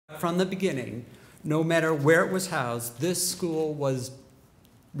from the beginning, no matter where it was housed, this school was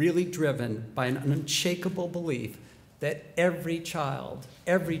really driven by an unshakable belief that every child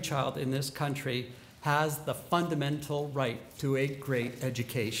in this country has the fundamental right to a great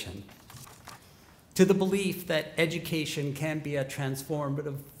education. To the belief that education can be a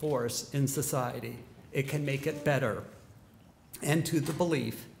transformative force in society. It can make it better. And to the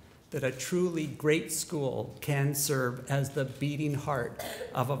belief that a truly great school can serve as the beating heart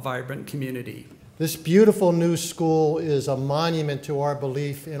of a vibrant community. This beautiful new school is a monument to our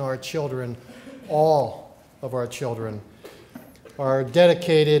belief in our children, all of our children. Our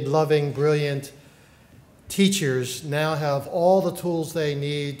dedicated, loving, brilliant teachers now have all the tools they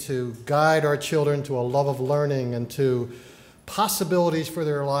need to guide our children to a love of learning and to possibilities for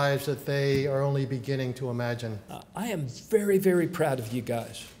their lives that they are only beginning to imagine. I am very, very proud of you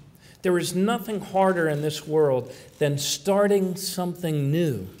guys. There is nothing harder in this world than starting something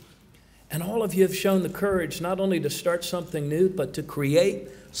new. And all of you have shown the courage not only to start something new, but to create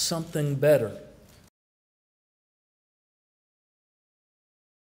something better.